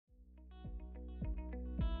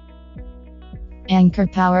Anchor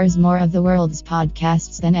powers more of the world's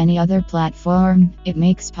podcasts than any other platform. It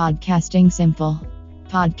makes podcasting simple.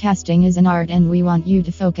 Podcasting is an art, and we want you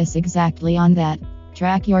to focus exactly on that.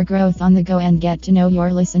 Track your growth on the go and get to know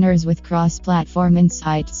your listeners with cross-platform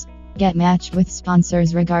insights. Get matched with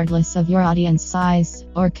sponsors regardless of your audience size,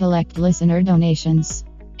 or collect listener donations.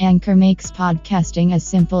 Anchor makes podcasting as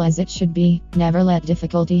simple as it should be. Never let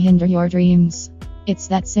difficulty hinder your dreams. It's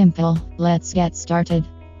that simple. Let's get started.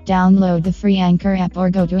 Download the free Anchor app or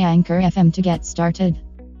go to Anchor FM to get started.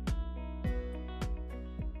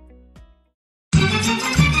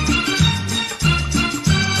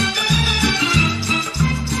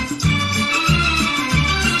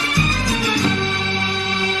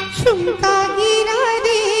 झुमका गिरा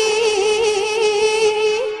रे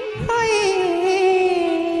हाय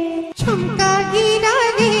झुमका गिरा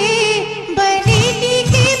रे बरेली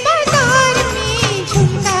के बाजार में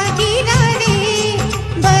झुमका गिरा रे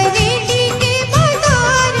बरेली के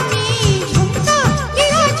बाजार में झुमका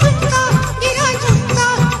गिरा झुमका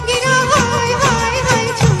गिरा हाय हाय हाय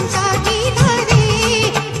झुमका गिरा रे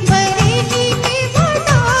बरेली के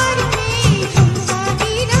बाजार में झुमका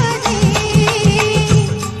गिरा रे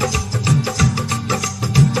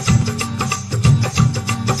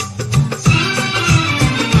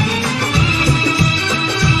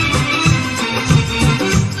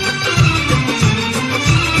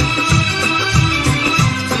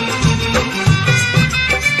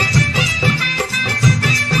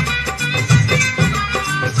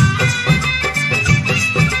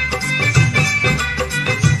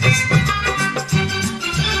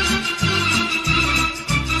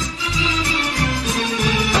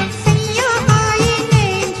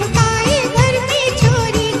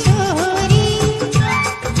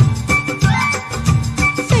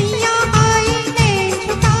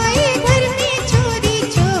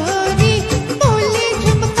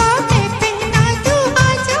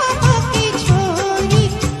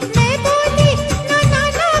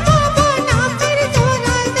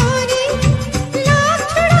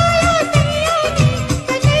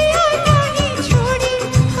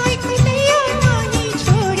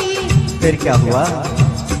फिर क्या हुआ?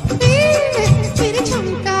 फिर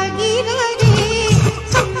झुमका गिरा रे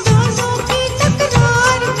हम दोनों की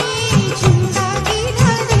तकरार में झुमका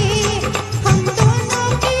गिरा रे हम दोनों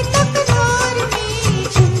की तकरार में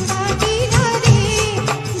झुमका गिरा रे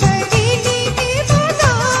बरेली के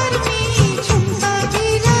बाजार में झुमका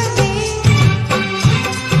गिरा रे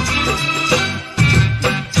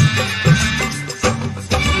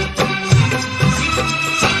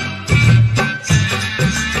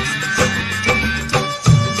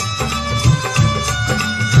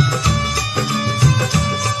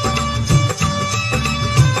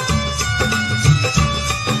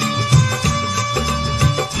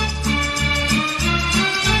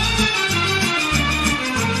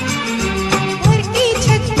घर की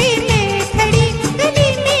छत पे मैं खड़ी गली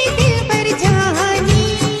में दिल भर जानी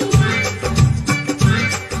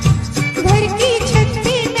घर की छत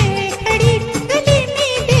पे मैं खड़ी गली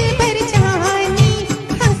में दिल भर जानी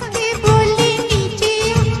हंस के बोली नीचे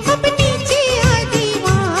अब नीचे आ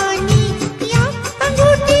दीवानी या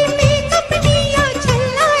अंगूठी में अपनी या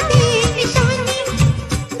छल्ला दे निशानी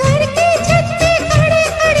घर की छत पे खड़े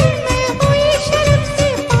खड़े मैं हुई शर्म से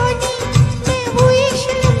पानी मैं हुई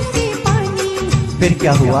शर्म से पानी फिर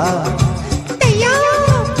क्या हुआ?